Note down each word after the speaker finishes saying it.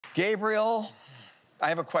Gabriel, I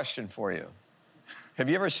have a question for you. Have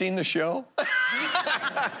you ever seen the show?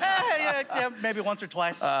 yeah, maybe once or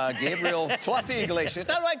twice. Gabriel Fluffy Iglesias.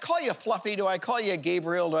 Now, do I call you Fluffy? Do I call you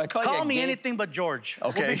Gabriel? Do I call you Call me anything but George.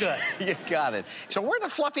 Okay. We'll be good. You got it. So where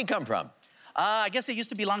did Fluffy come from? I guess it used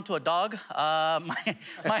to belong to a dog. I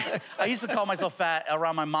used to call myself fat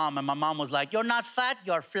around my mom, and my mom was like, "You're not fat,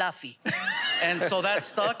 you're fluffy." And so that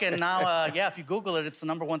stuck, and now, yeah, if you Google it, it's the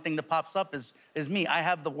 #1 thing that pops up is me. I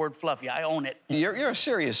have the word fluffy. I own it. You're a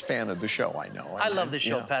serious fan of the show, I know. I love this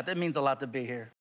show, Pat. It means a lot to be here.